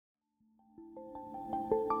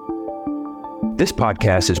This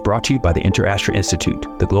podcast is brought to you by the InterAstra Institute,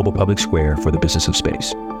 the global public square for the business of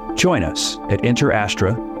space. Join us at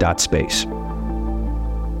interastra.space.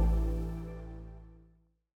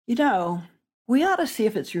 You know, we ought to see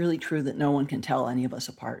if it's really true that no one can tell any of us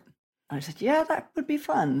apart. I said, yeah, that would be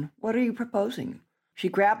fun. What are you proposing? She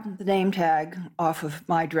grabbed the name tag off of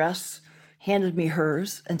my dress, handed me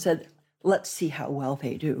hers, and said, let's see how well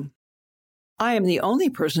they do. I am the only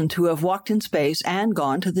person to have walked in space and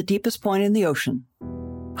gone to the deepest point in the ocean.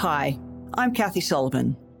 Hi, I'm Kathy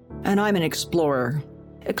Sullivan, and I'm an explorer.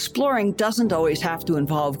 Exploring doesn't always have to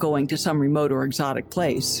involve going to some remote or exotic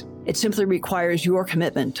place. It simply requires your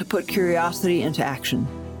commitment to put curiosity into action.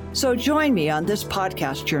 So join me on this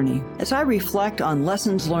podcast journey as I reflect on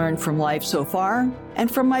lessons learned from life so far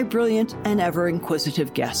and from my brilliant and ever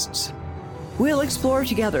inquisitive guests. We'll explore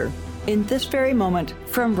together in this very moment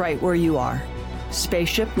from right where you are.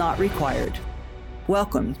 Spaceship not required.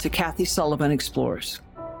 Welcome to Kathy Sullivan Explores.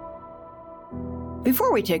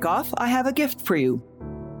 Before we take off, I have a gift for you.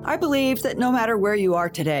 I believe that no matter where you are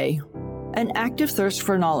today, an active thirst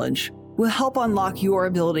for knowledge will help unlock your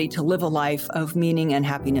ability to live a life of meaning and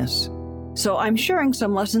happiness. So I'm sharing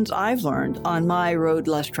some lessons I've learned on my road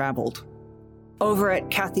less traveled. Over at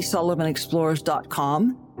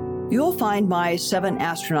KathySullivanExplores.com, you'll find my 7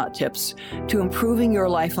 astronaut tips to improving your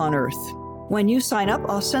life on Earth. When you sign up,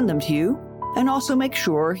 I'll send them to you and also make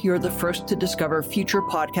sure you're the first to discover future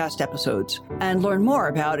podcast episodes and learn more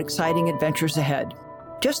about exciting adventures ahead.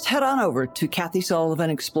 Just head on over to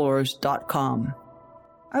KathySullivanExplores.com.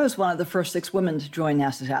 I was one of the first 6 women to join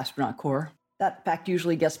NASA's astronaut corps. That fact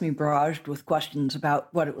usually gets me barraged with questions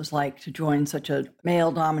about what it was like to join such a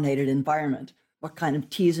male-dominated environment. What kind of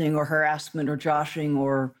teasing or harassment or joshing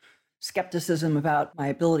or skepticism about my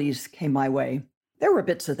abilities came my way. There were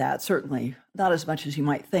bits of that, certainly. Not as much as you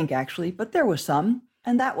might think, actually, but there was some.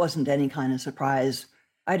 And that wasn't any kind of surprise.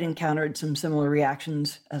 I'd encountered some similar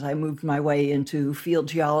reactions as I moved my way into field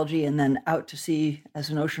geology and then out to sea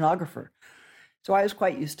as an oceanographer. So I was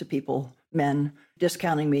quite used to people, men,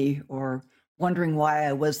 discounting me or wondering why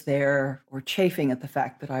I was there or chafing at the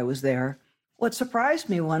fact that I was there. What surprised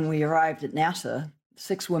me when we arrived at NASA,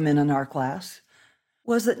 6 women in our class,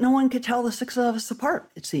 was that no one could tell the 6 of us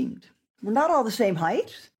apart, it seemed. We're not all the same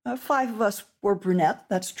height. 5 of us were brunette,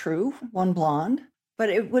 that's true, 1 blonde. But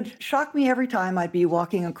it would shock me every time I'd be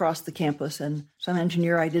walking across the campus and some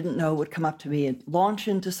engineer I didn't know would come up to me and launch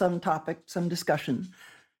into some topic, some discussion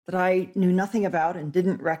that I knew nothing about and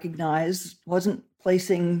didn't recognize, wasn't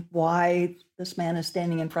placing why this man is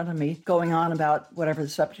standing in front of me, going on about whatever the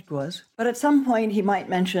subject was. But at some point, he might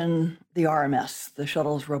mention the RMS, the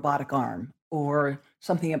shuttle's robotic arm, or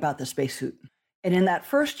something about the spacesuit. And in that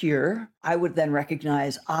first year, I would then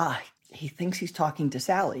recognize, he thinks he's talking to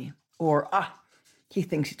Sally, or he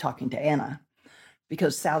thinks he's talking to Anna,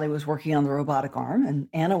 because Sally was working on the robotic arm and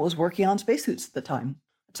Anna was working on spacesuits at the time.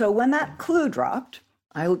 So when that clue dropped,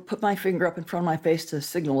 I would put my finger up in front of my face to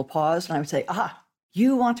signal a pause, and I would say,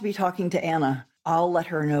 you want to be talking to Anna. I'll let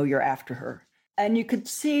her know you're after her. And you could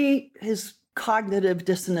see his cognitive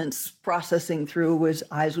dissonance processing through. His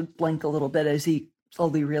eyes would blink a little bit as he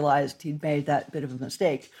slowly realized he'd made that bit of a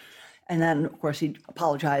mistake. And then, of course, he'd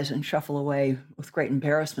apologize and shuffle away with great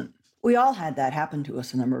embarrassment. We all had that happen to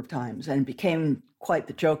us a number of times, and it became quite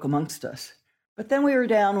the joke amongst us. But then we were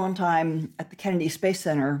down one time at the Kennedy Space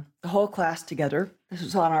Center, the whole class together. This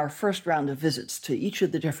was on our first round of visits to each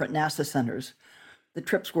of the different NASA centers. The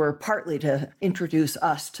trips were partly to introduce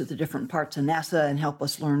us to the different parts of NASA and help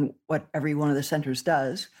us learn what every one of the centers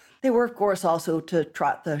does. They were, of course, also to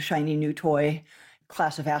trot the shiny new toy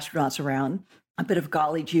class of astronauts around, a bit of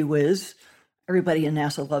golly gee whiz. Everybody in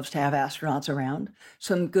NASA loves to have astronauts around.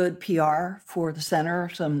 Some good PR for the center,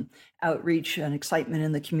 some outreach and excitement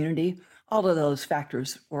in the community. All of those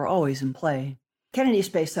factors were always in play. Kennedy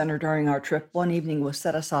Space Center during our trip, one evening was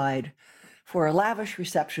set aside for a lavish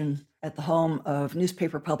reception at the home of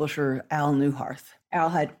newspaper publisher Al Newharth.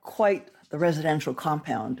 Al had quite the residential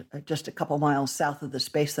compound just a couple miles south of the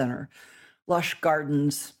Space Center. Lush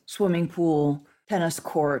gardens, swimming pool, tennis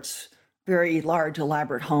courts, very large,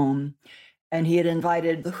 elaborate home. And he had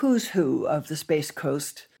invited the who's who of the Space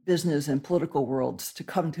Coast business and political worlds to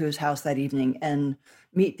come to his house that evening and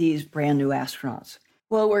meet these brand new astronauts.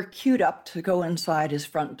 Well, we're queued up to go inside his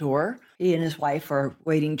front door. He and his wife are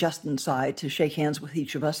waiting just inside to shake hands with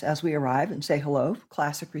each of us as we arrive and say hello,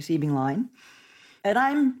 classic receiving line. And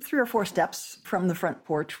I'm 3 or 4 steps from the front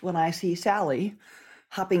porch when I see Sally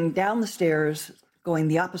hopping down the stairs, going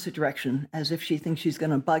the opposite direction, as if she thinks she's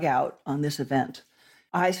going to bug out on this event.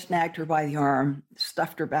 I snagged her by the arm,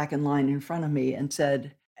 stuffed her back in line in front of me, and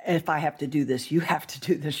said, if I have to do this, you have to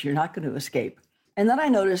do this. You're not going to escape. And then I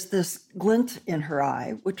noticed this glint in her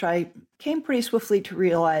eye, which I came pretty swiftly to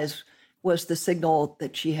realize was the signal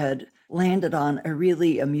that she had landed on a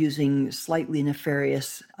really amusing, slightly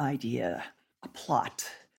nefarious idea, a plot.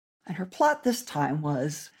 And her plot this time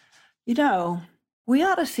was, we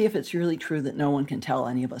ought to see if it's really true that no one can tell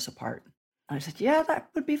any of us apart. And I said, yeah, that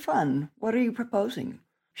would be fun. What are you proposing?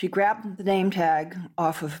 She grabbed the name tag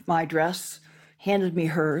off of my dress, handed me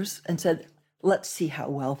hers, and said, let's see how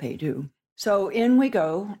well they do. So in we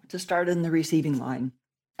go to start in the receiving line.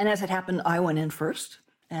 And as it happened, I went in first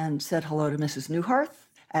and said hello to Mrs. Newharth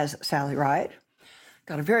as Sally Ride.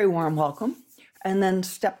 Got a very warm welcome, and then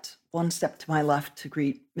stepped one step to my left to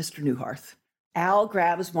greet Mr. Newharth. Al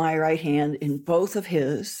grabs my right hand in both of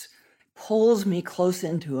his, pulls me close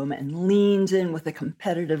into him, and leans in with a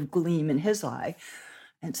competitive gleam in his eye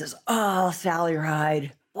and says, oh, Sally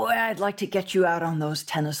Ride, boy, I'd like to get you out on those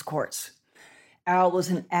tennis courts. Al was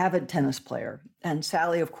an avid tennis player, and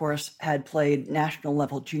Sally, of course, had played national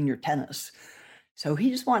level junior tennis. So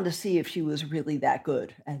he just wanted to see if she was really that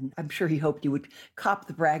good. And I'm sure he hoped he would cop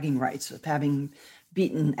the bragging rights of having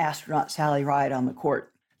beaten astronaut Sally Ride on the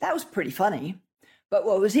court. That was pretty funny. But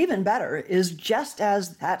what was even better is just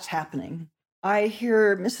as that's happening, I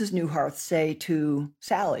hear Mrs. Newharth say to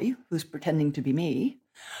Sally, who's pretending to be me,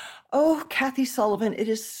 oh, Kathy Sullivan, it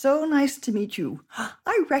is so nice to meet you.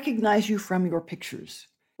 I recognize you from your pictures.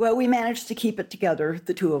 Well, we managed to keep it together,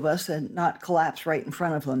 the two of us, and not collapse right in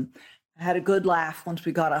front of them. I had a good laugh once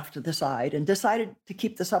we got off to the side and decided to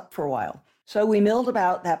keep this up for a while. So we milled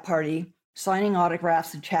about that party, signing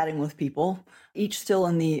autographs and chatting with people, each still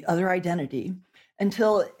in the other identity,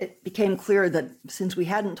 until it became clear that since we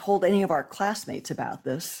hadn't told any of our classmates about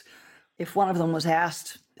this, if one of them was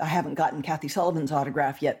asked, I haven't gotten Kathy Sullivan's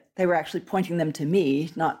autograph yet, they were actually pointing them to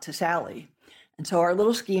me, not to Sally. And so our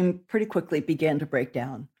little scheme pretty quickly began to break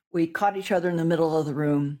down. We caught each other in the middle of the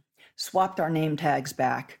room, swapped our name tags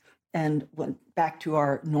back, and went back to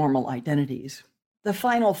our normal identities. The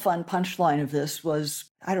final fun punchline of this was,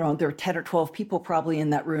 there were 10 or 12 people probably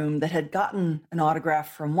in that room that had gotten an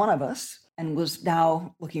autograph from one of us and was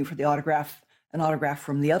now looking for an autograph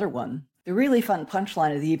from the other one. The really fun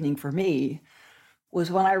punchline of the evening for me was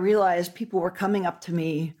when I realized people were coming up to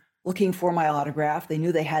me looking for my autograph. They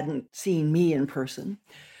knew they hadn't seen me in person,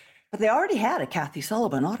 but they already had a Kathy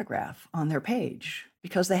Sullivan autograph on their page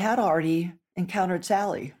because they had already encountered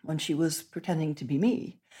Sally when she was pretending to be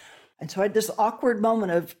me. And so I had this awkward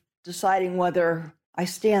moment of deciding whether I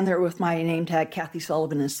stand there with my name tag Kathy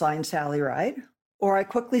Sullivan and sign Sally Ride, or I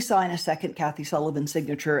quickly sign a second Kathy Sullivan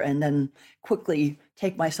signature and then quickly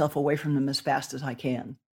take myself away from them as fast as I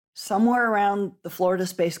can. Somewhere around the Florida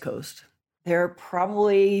Space Coast, there are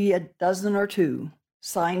probably a dozen or two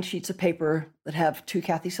signed sheets of paper that have two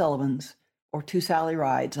Kathy Sullivans or two Sally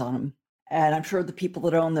Rides on them. And I'm sure the people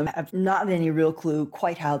that own them have not any real clue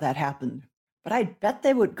quite how that happened. But I bet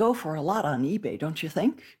they would go for a lot on eBay, don't you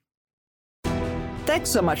think? Thanks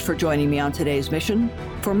so much for joining me on today's mission.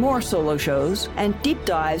 For more solo shows and deep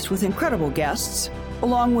dives with incredible guests,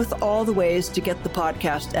 along with all the ways to get the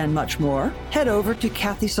podcast and much more, head over to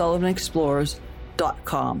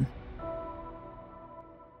KathySullivanExplores.com.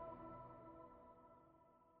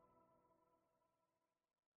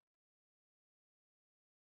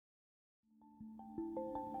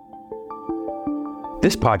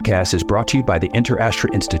 This podcast is brought to you by the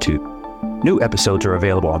InterAstra Institute. New episodes are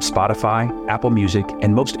available on Spotify, Apple Music,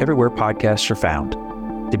 and most everywhere podcasts are found.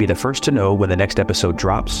 To be the first to know when the next episode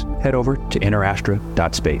drops, head over to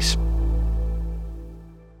interastra.space.